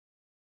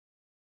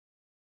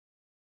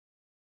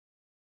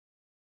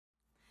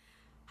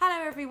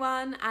Hello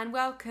everyone and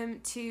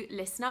welcome to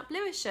Listen Up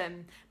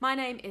Lewisham. My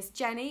name is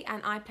Jenny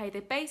and I play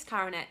the bass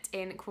clarinet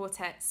in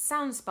quartet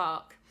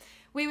Soundspark.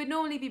 We would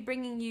normally be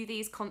bringing you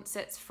these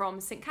concerts from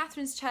St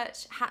Catherine's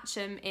Church,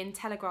 Hatcham in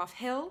Telegraph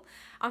Hill.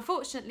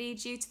 Unfortunately,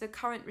 due to the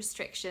current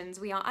restrictions,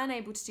 we are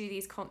unable to do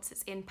these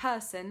concerts in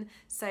person,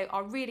 so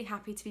are really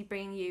happy to be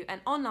bringing you an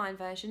online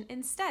version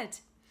instead.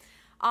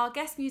 Our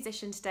guest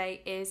musician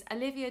today is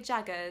Olivia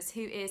Jaguers,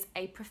 who is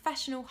a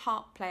professional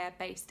harp player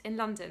based in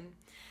London.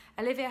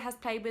 Olivia has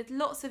played with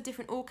lots of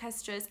different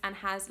orchestras and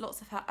has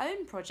lots of her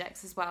own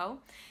projects as well.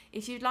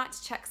 If you'd like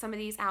to check some of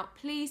these out,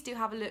 please do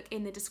have a look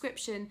in the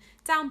description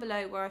down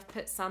below where I've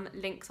put some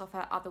links of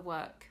her other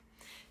work.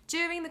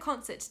 During the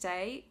concert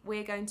today,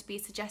 we're going to be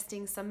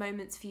suggesting some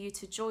moments for you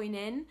to join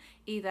in,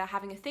 either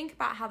having a think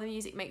about how the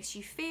music makes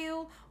you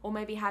feel, or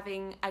maybe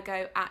having a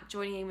go at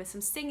joining in with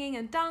some singing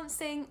and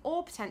dancing,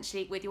 or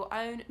potentially with your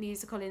own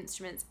musical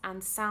instruments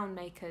and sound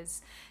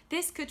makers.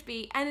 This could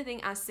be anything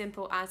as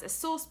simple as a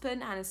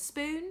saucepan and a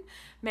spoon.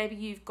 Maybe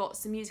you've got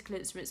some musical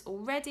instruments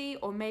already,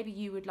 or maybe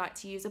you would like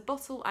to use a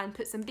bottle and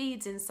put some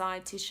beads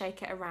inside to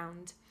shake it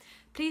around.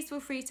 Please feel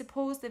free to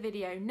pause the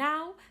video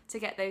now to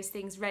get those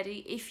things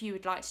ready if you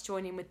would like to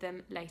join in with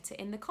them later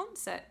in the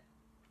concert.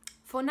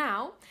 For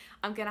now,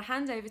 I'm going to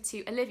hand over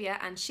to Olivia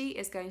and she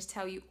is going to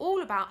tell you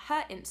all about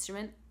her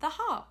instrument, the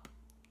harp.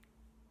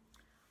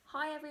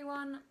 Hi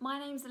everyone, my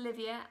name's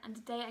Olivia and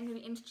today I'm going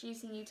to be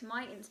introducing you to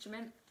my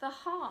instrument, the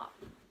harp.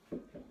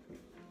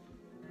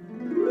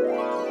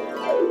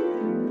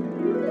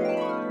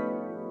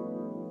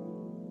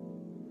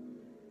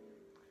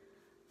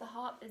 The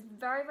harp is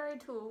very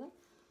tall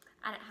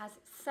and it has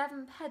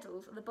 7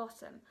 pedals at the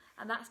bottom,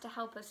 and that's to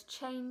help us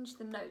change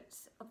the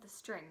notes of the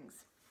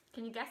strings.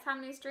 Can you guess how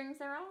many strings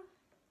there are?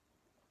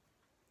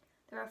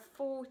 There are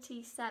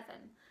 47.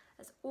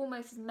 That's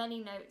almost as many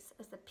notes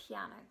as the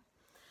piano.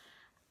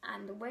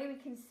 And the way we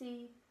can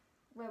see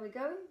where we're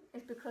going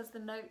is because the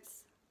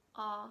notes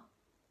are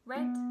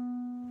red,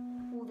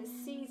 all the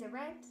C's are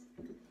red,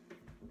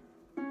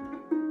 all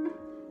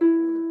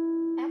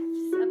the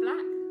F's are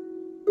black,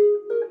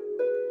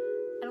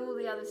 and all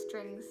the other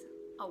strings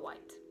are white.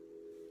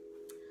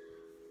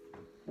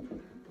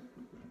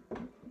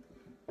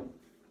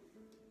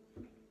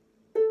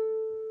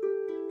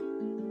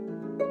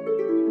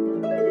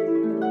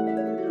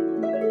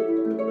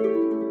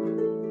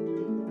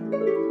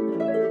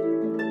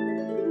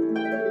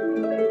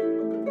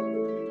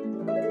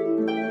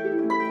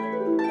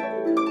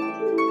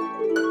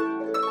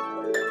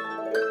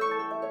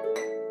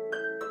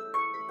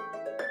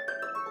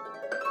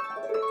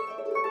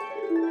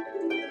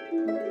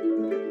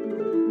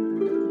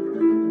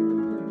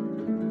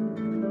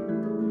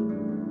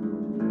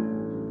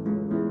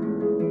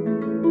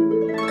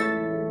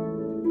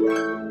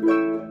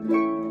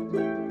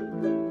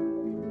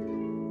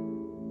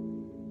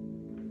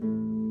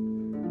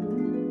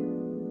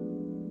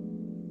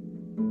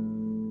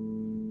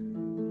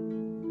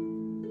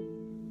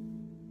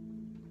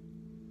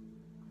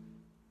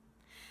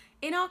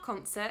 In our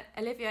concert,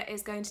 Olivia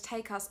is going to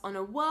take us on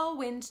a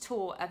whirlwind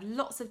tour of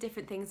lots of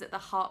different things that the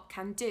harp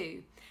can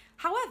do.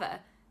 However,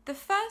 the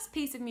first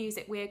piece of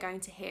music we are going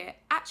to hear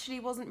actually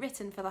wasn't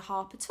written for the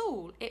harp at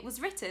all. It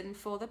was written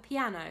for the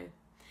piano.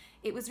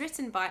 It was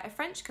written by a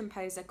French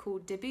composer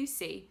called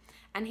Debussy,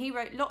 and he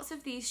wrote lots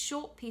of these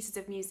short pieces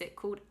of music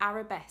called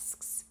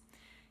arabesques.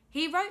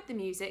 He wrote the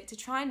music to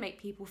try and make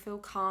people feel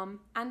calm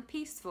and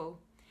peaceful.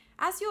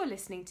 As you're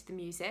listening to the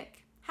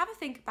music, have a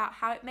think about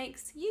how it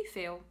makes you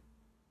feel.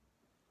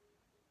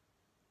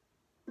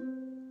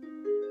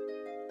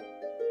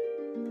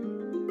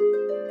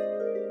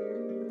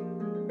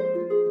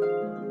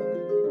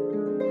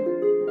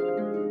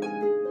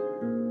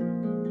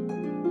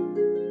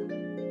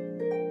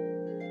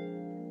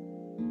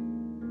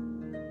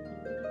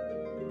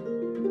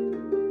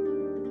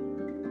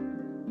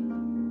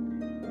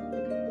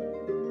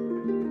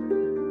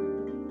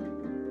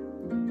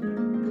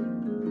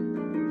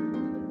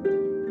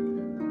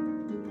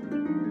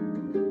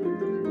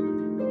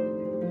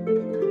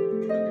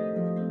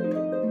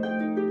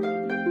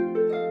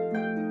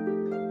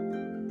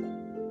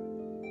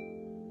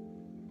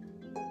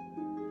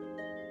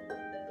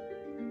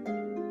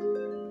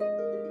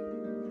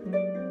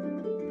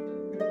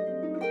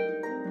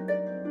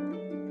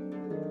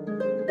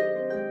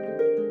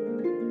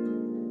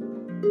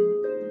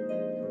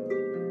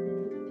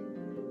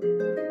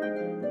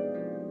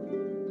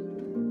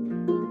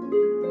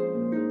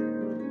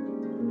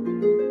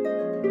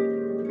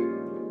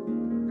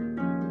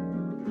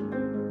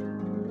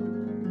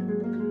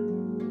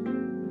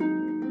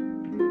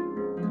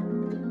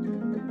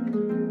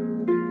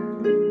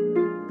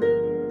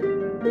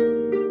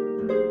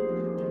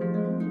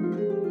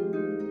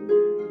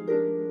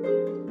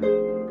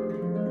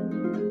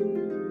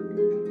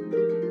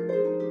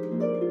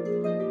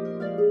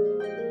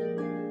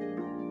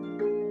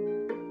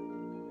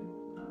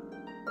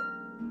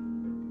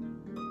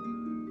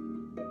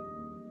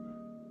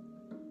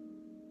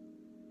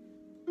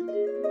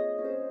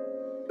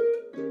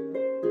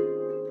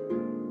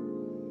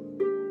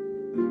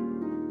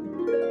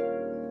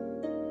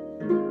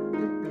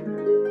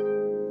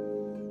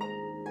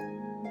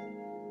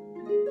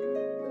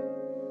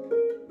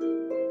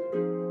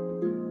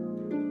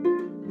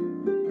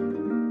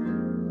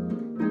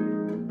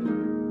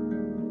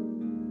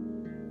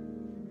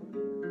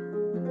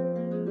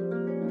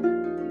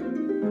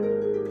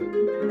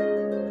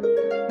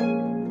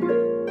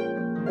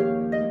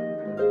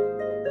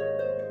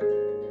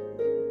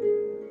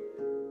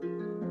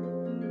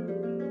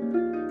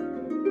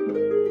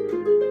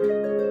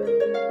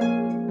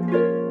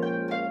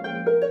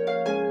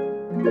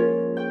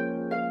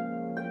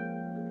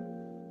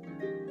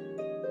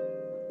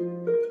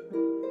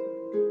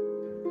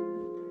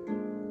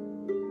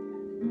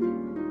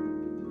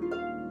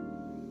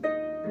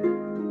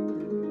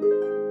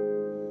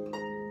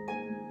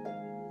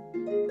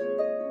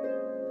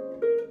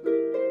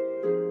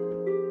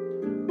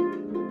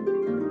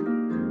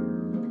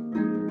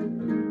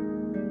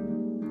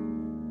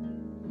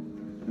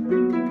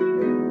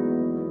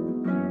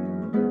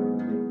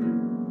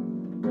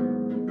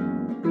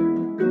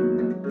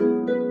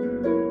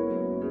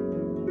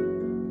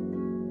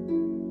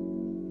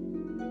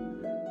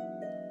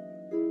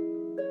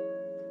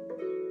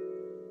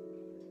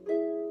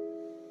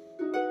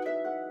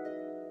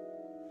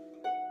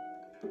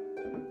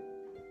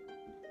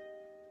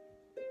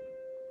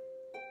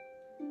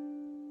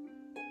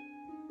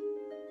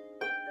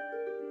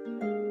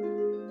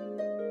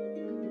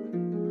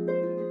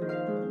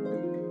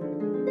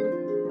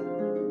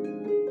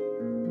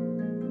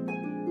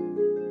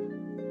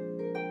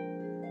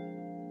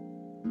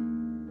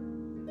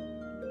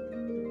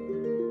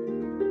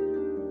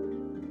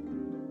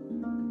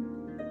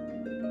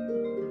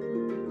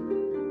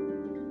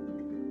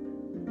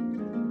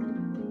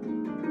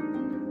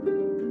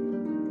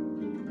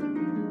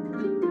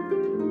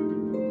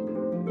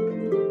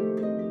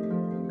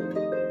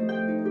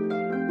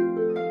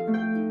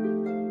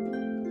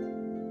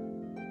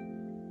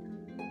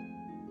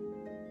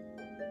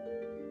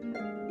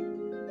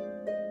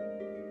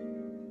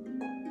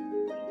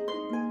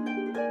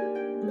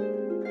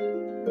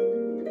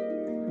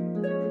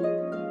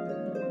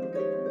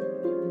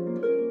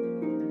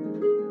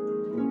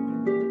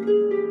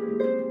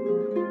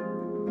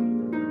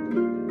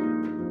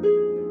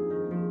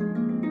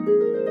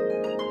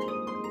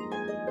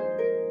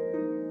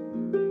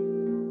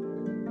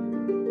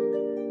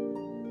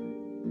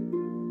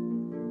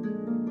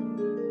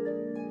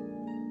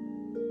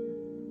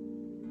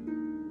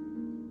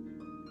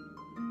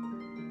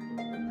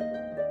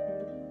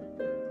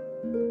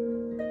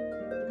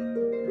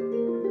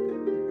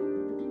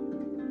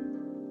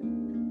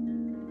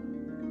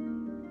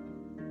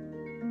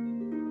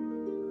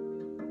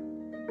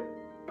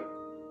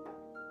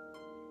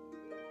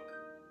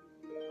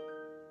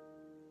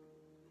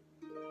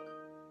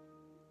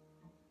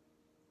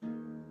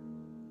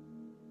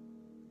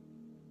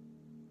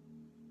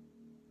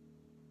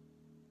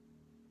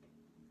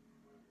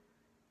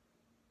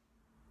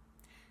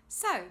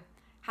 So,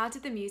 how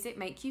did the music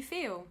make you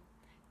feel?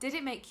 Did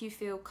it make you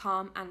feel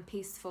calm and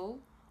peaceful,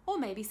 or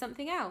maybe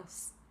something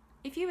else?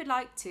 If you would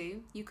like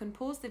to, you can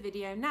pause the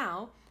video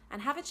now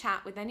and have a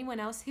chat with anyone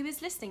else who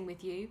is listening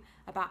with you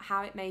about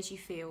how it made you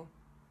feel.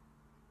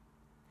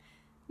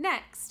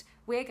 Next,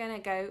 we're going to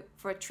go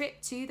for a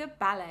trip to the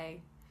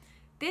ballet.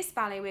 This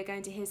ballet we're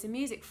going to hear some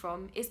music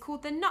from is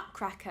called the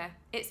Nutcracker.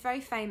 It's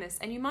very famous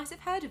and you might have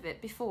heard of it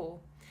before.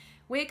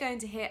 We're going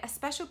to hear a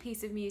special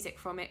piece of music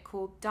from it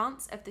called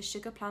Dance of the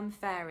Sugar Plum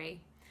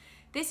Fairy.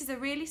 This is a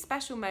really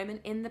special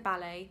moment in the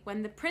ballet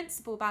when the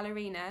principal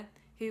ballerina,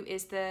 who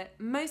is the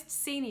most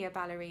senior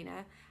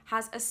ballerina,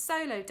 has a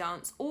solo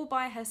dance all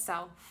by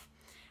herself.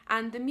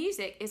 And the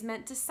music is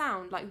meant to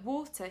sound like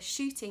water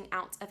shooting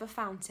out of a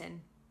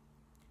fountain.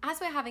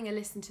 As we're having a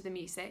listen to the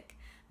music,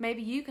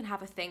 maybe you can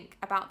have a think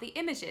about the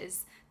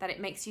images that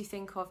it makes you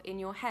think of in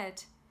your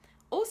head.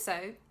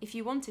 Also, if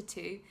you wanted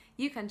to,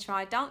 you can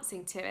try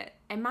dancing to it,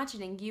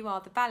 imagining you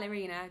are the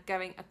ballerina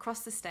going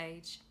across the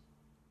stage.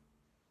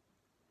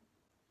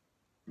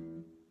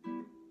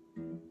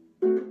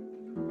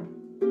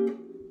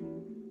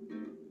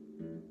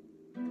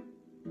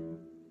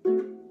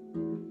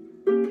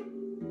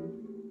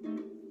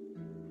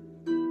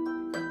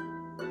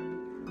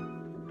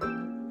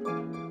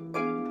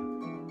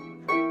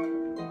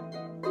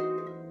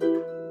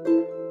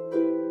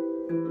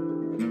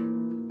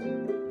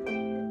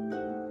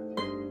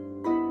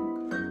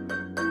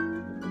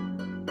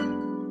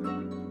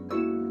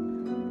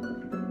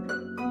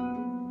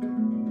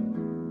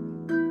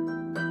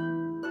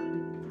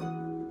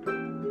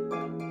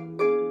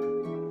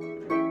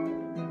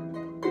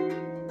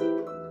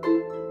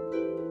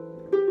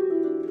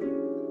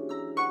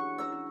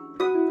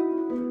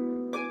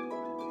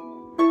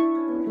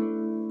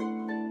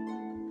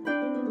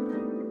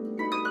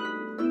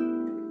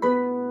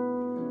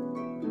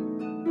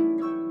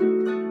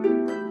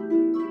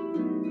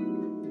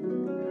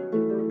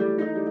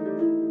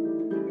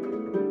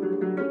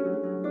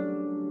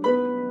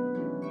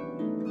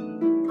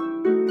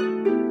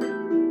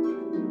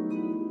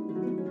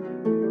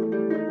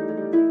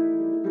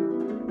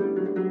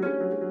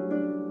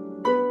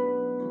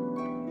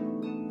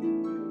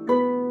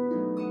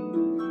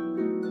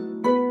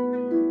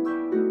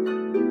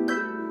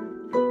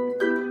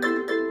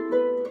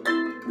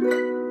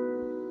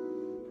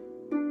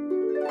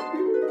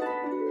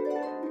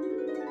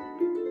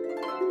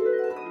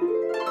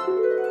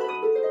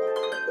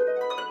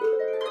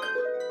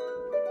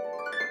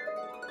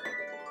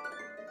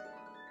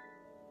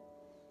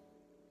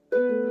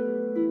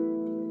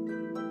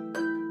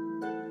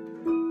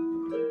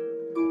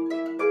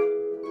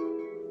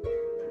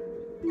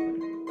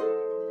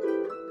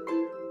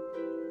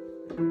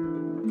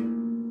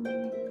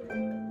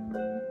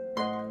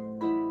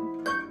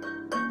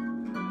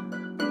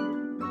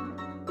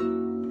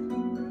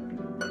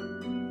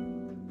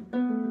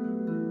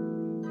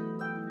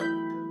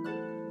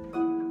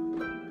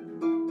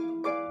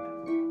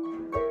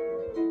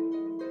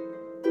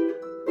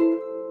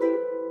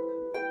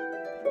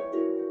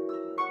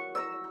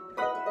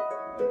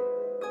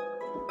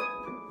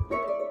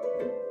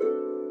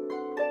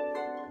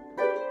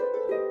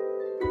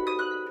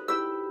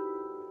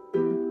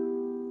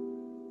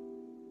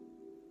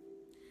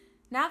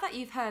 Now that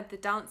you've heard the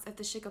Dance of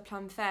the Sugar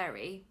Plum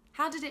Fairy,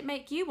 how did it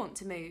make you want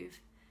to move?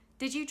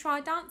 Did you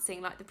try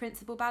dancing like the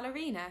principal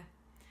ballerina?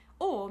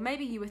 Or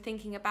maybe you were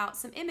thinking about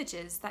some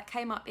images that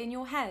came up in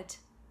your head.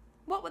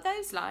 What were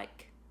those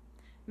like?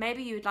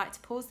 Maybe you would like to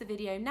pause the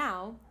video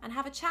now and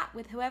have a chat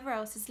with whoever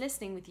else is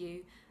listening with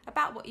you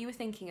about what you were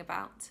thinking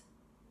about.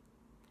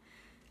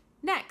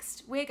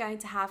 Next, we're going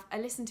to have a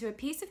listen to a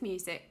piece of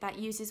music that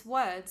uses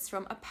words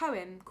from a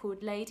poem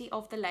called Lady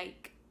of the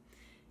Lake.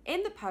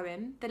 In the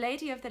poem, the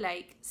Lady of the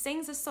Lake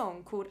sings a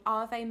song called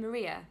Ave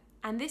Maria,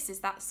 and this is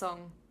that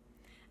song.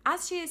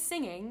 As she is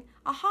singing,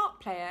 a harp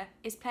player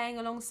is playing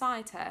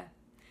alongside her.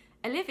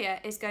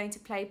 Olivia is going to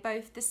play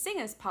both the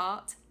singer's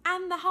part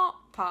and the harp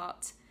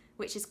part,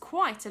 which is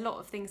quite a lot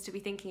of things to be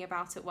thinking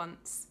about at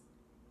once.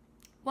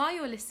 While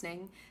you're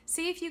listening,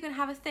 see if you can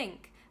have a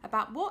think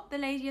about what the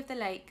Lady of the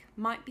Lake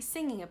might be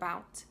singing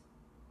about.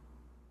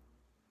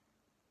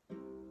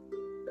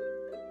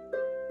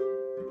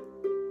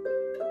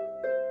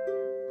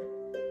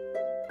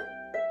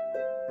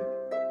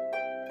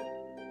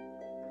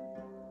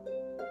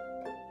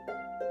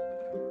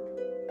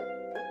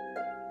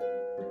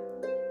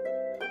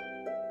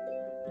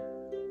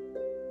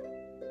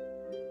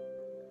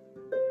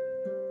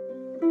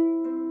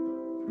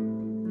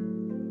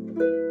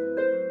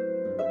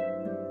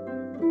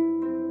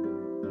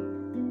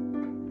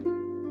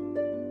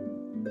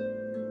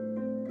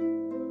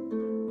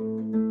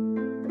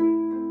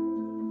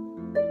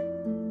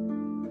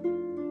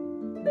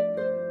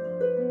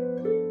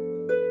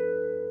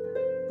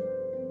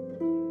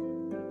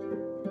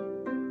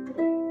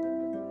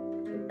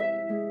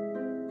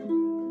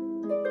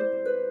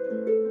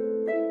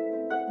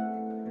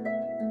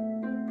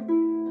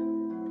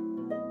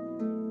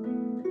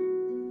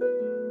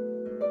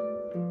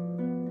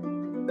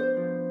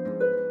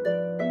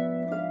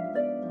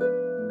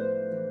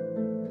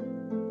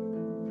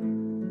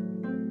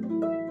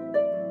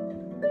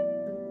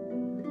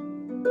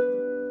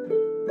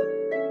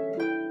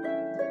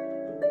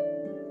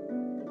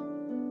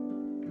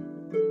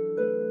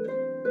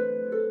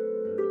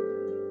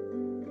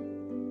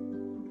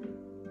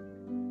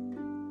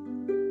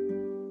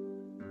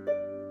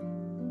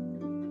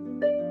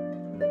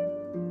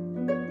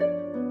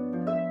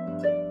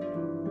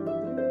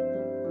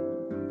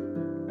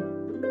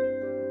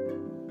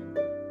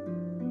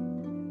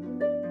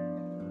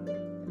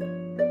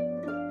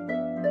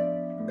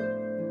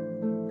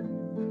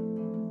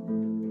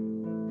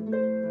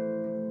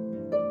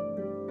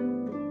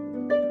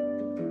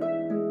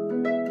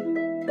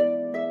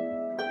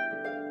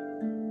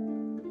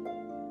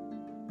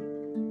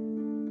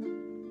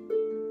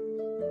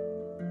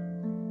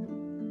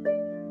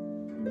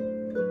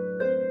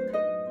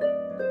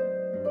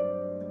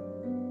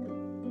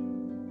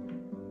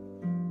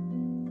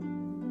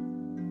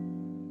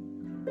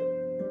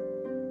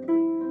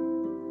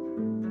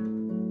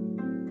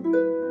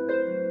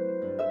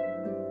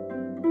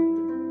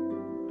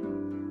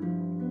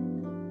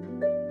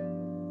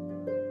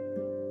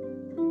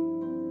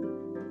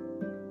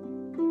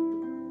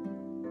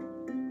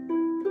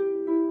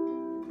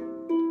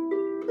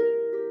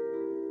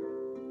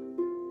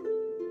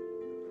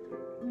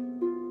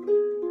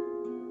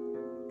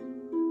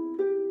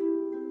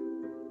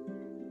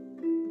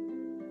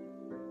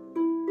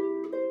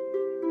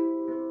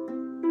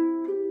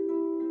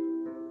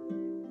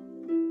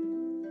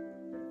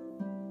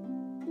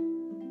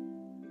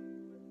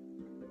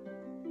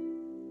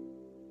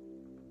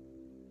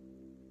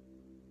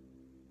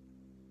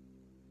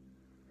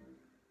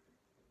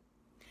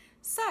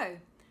 So,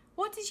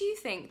 what did you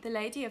think the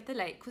Lady of the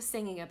Lake was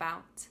singing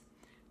about?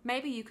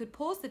 Maybe you could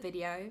pause the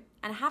video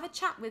and have a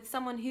chat with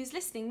someone who's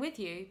listening with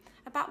you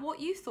about what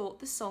you thought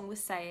the song was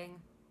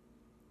saying.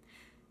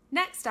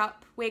 Next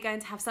up, we're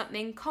going to have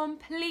something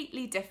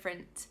completely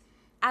different.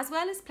 As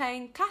well as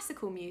playing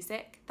classical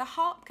music, the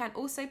harp can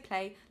also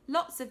play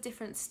lots of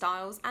different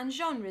styles and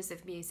genres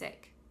of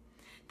music.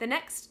 The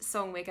next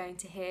song we're going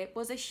to hear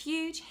was a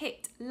huge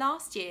hit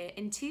last year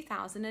in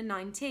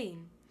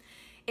 2019.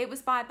 It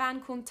was by a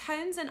band called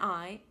Tones and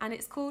I, and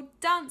it's called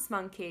Dance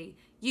Monkey.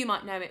 You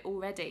might know it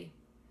already.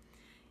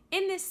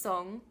 In this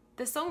song,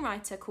 the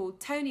songwriter called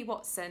Toni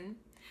Watson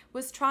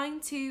was trying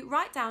to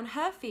write down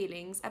her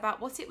feelings about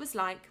what it was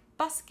like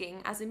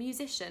busking as a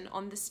musician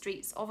on the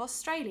streets of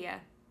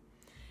Australia.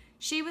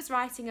 She was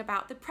writing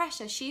about the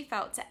pressure she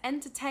felt to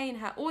entertain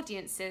her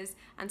audiences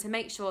and to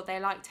make sure they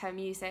liked her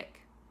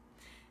music.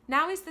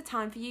 Now is the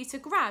time for you to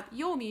grab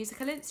your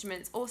musical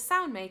instruments or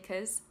sound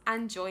makers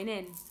and join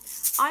in.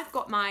 I've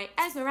got my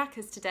egg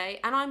maracas today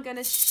and I'm going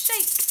to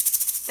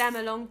shake them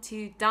along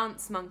to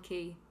Dance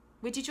Monkey.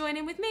 Would you join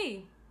in with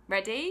me?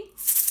 Ready?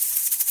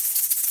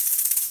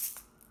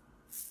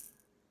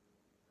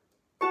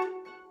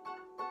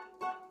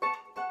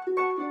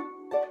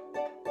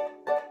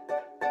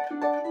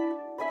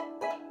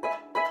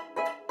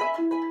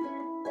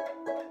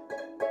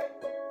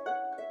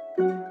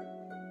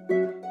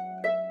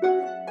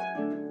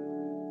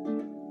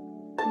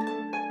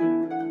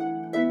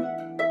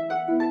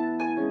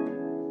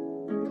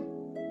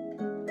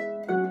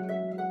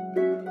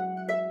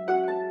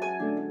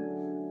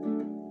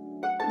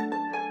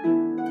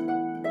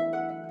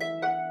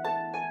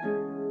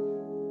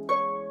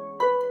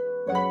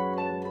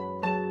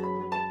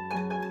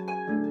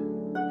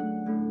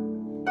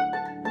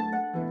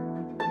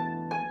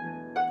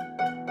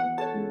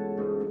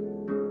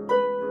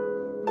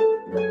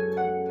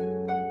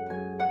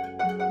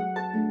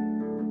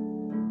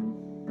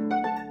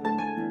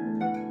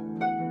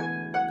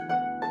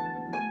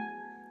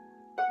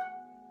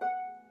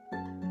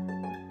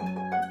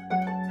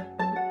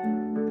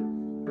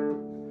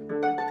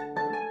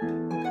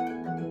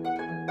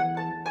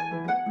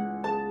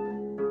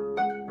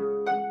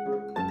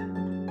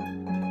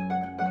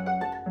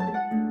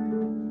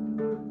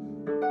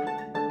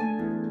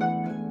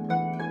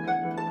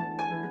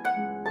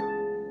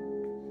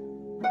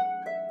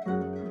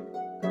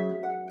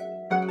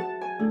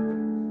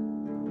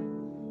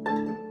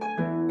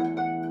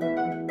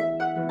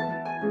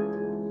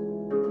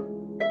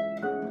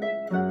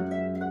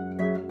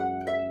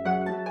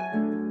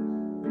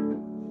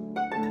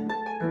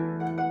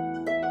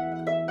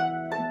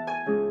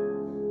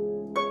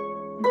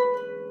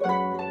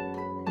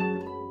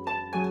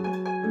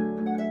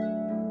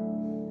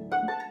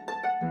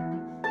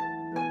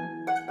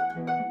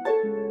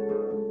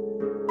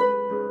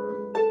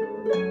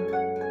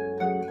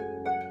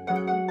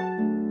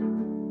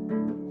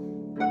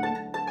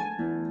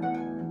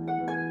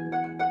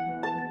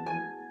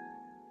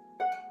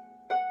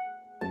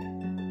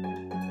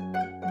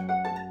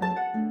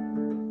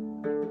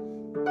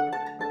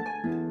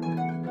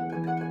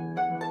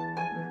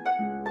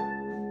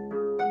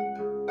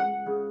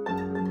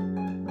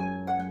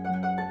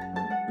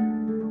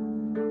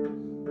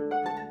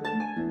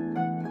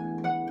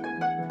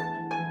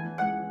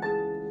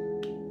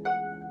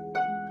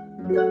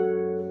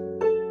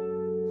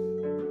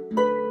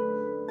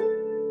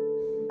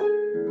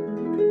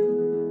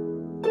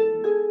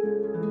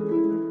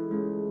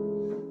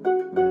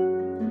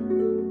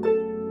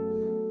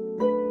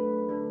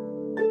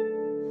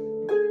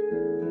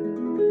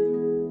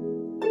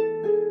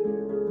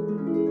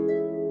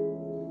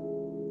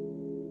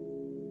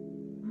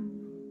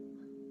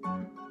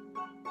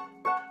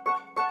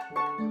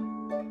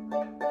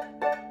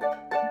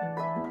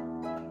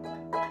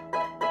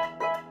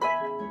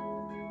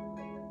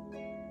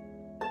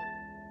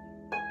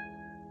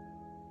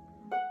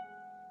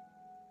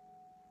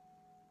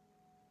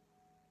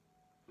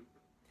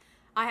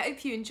 I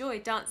hope you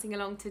enjoyed dancing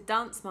along to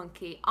Dance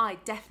Monkey. I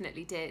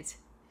definitely did.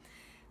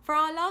 For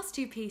our last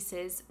two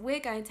pieces,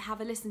 we're going to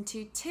have a listen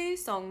to two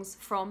songs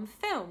from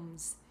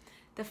films.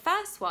 The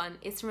first one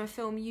is from a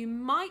film you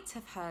might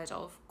have heard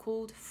of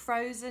called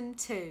Frozen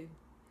 2.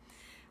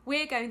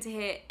 We're going to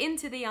hear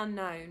Into the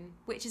Unknown,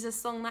 which is a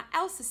song that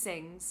Elsa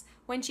sings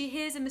when she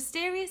hears a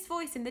mysterious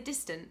voice in the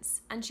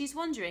distance and she's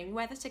wondering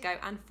whether to go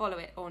and follow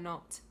it or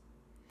not.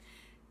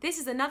 This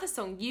is another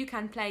song you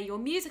can play your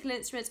musical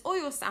instruments or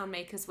your sound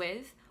makers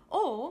with,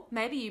 or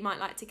maybe you might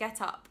like to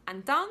get up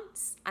and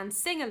dance and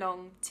sing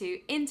along to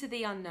Into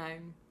the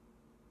Unknown.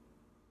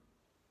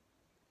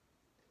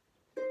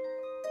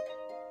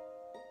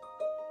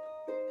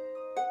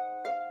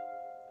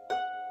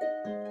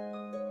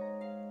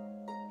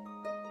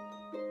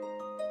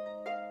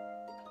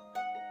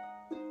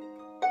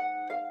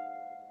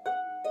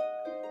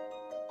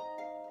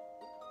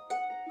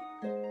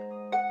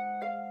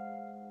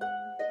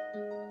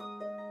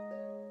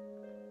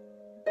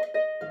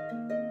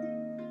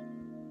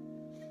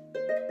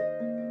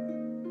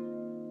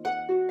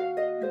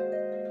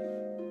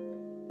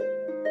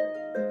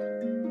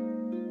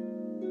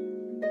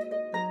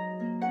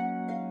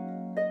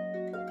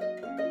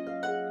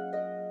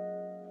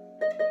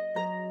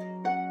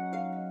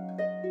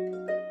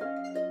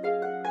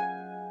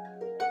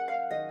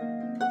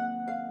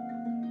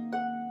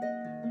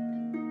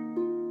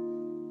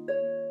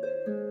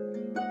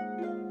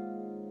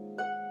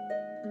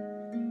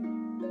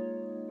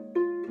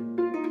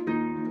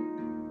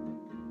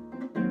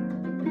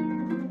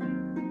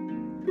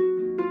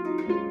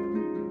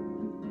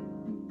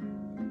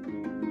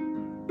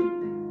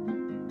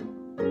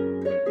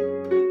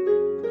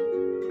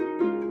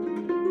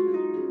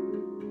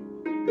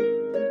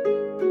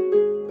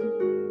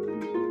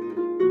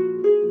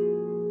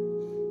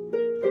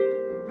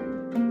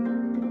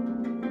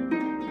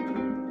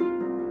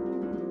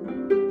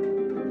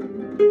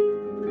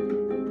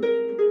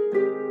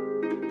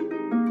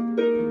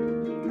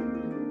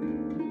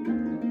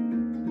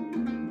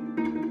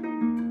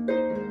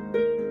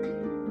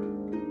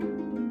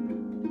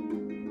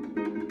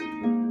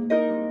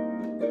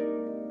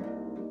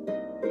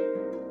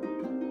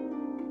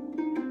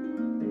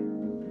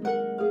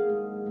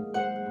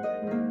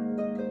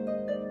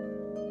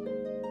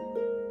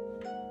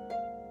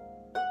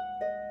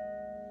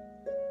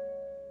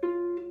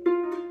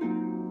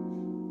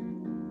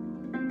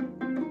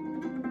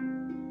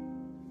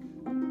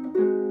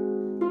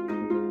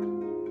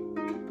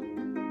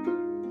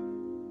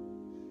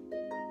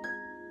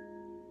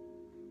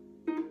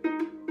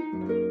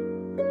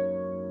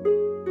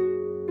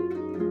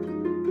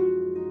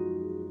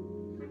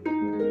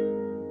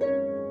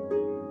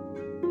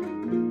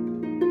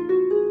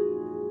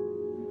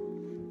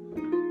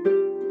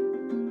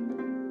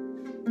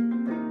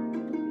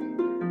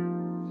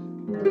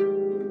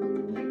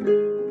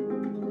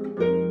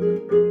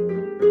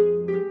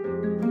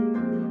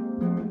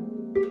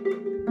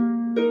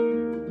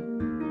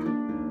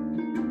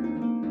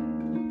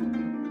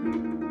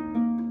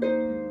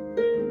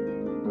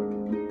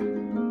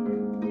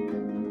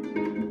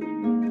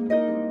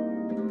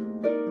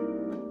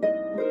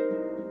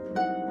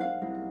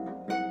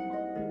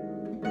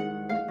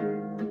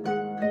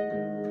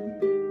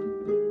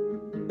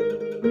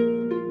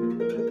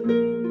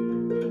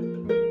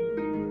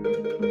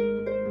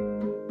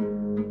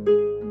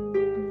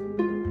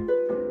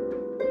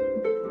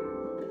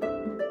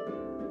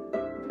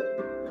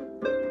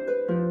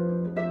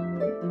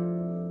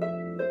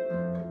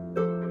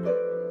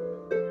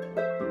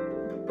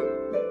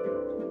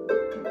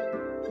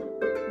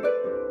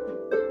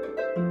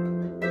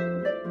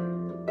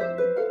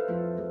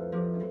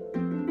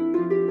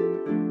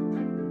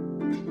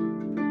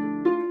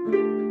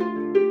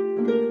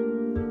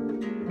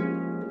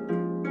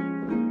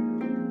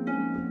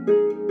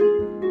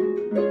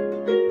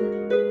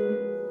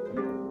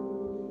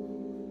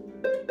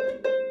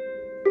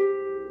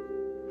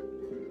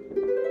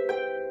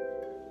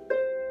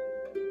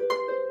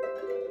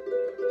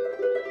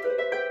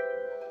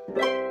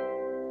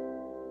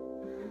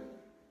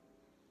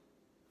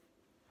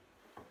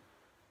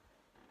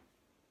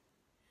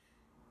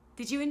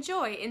 Did you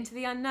enjoy Into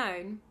the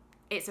Unknown?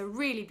 It's a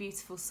really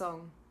beautiful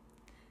song.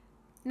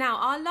 Now,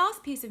 our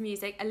last piece of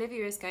music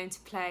Olivia is going to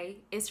play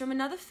is from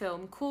another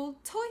film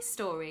called Toy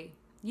Story.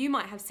 You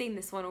might have seen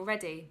this one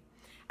already.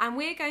 And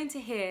we're going to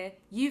hear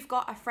You've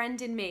Got a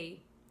Friend in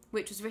Me,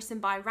 which was written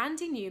by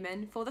Randy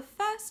Newman for the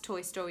first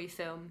Toy Story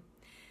film.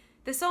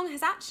 The song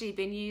has actually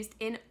been used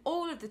in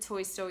all of the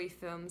Toy Story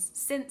films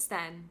since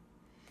then.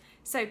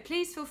 So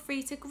please feel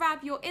free to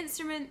grab your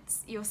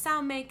instruments, your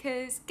sound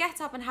makers, get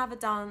up and have a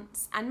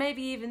dance, and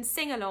maybe even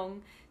sing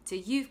along to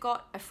You've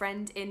Got a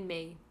Friend in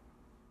Me.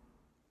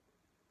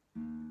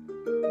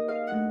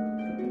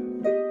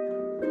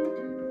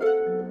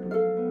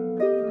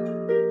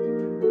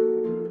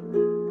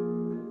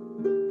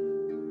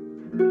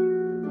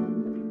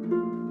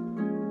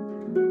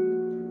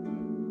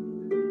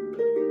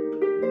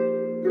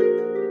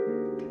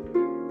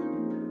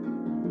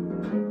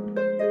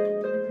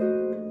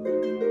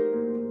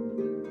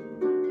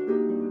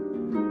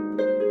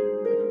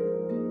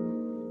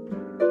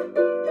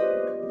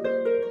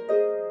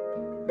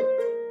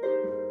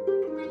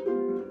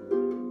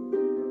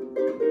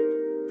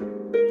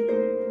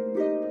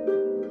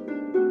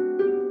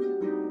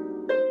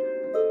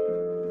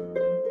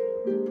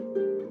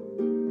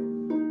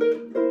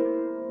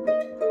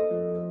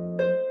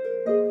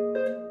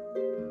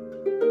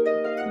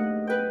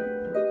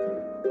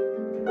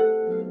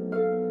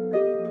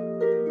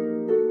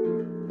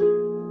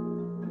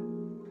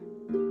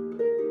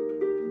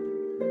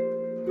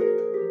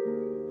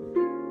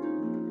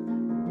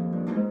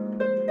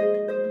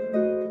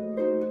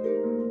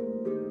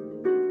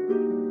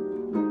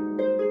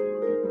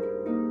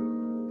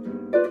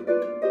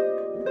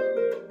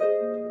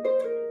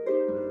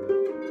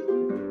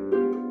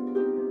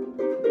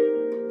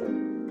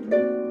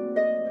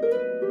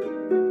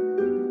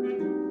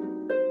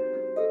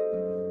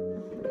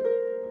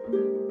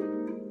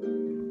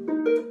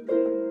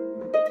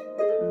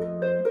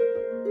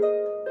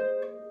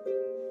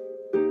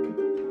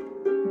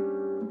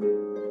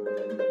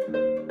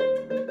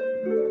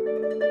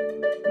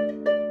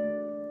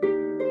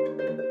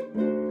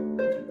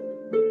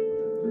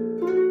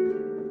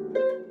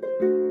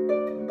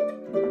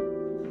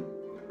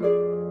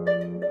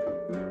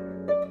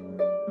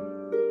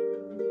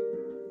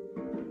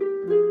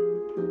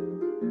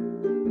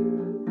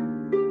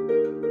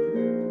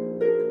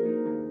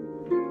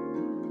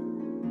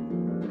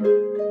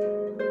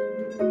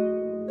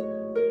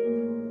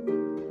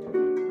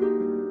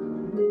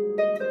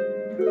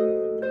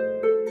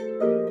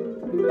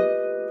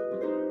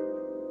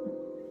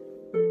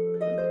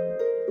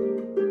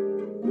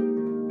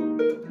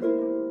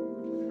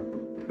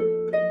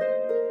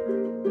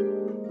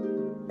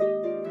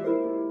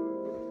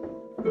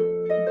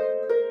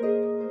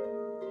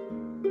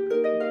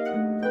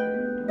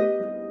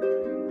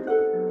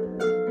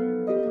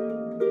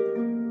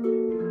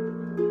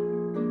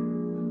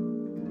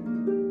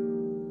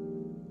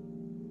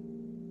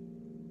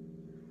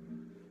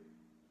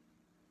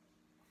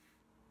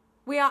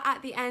 We are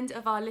at the end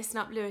of our Listen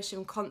Up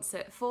Lewisham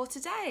concert for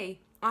today.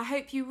 I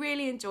hope you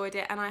really enjoyed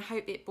it and I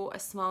hope it brought a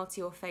smile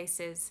to your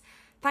faces.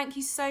 Thank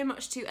you so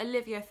much to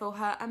Olivia for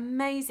her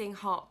amazing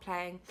harp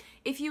playing.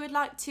 If you would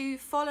like to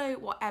follow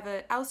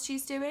whatever else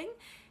she's doing,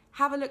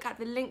 have a look at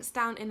the links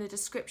down in the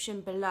description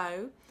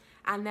below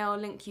and they'll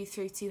link you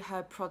through to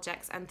her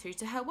projects and through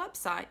to her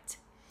website.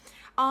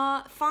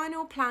 Our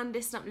final planned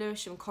Listen Up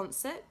Lewisham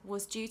concert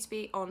was due to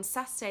be on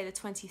Saturday the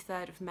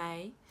 23rd of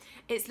May.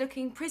 It's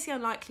looking pretty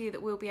unlikely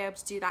that we'll be able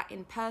to do that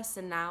in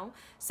person now,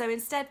 so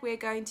instead we're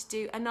going to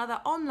do another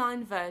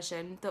online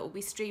version that will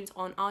be streamed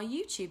on our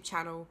YouTube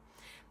channel.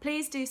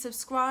 Please do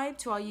subscribe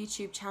to our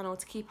YouTube channel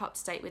to keep up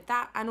to date with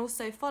that and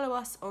also follow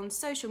us on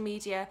social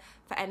media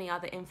for any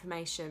other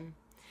information.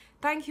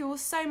 Thank you all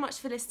so much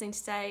for listening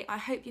today. I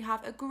hope you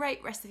have a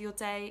great rest of your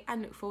day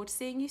and look forward to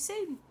seeing you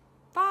soon.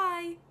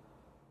 Bye!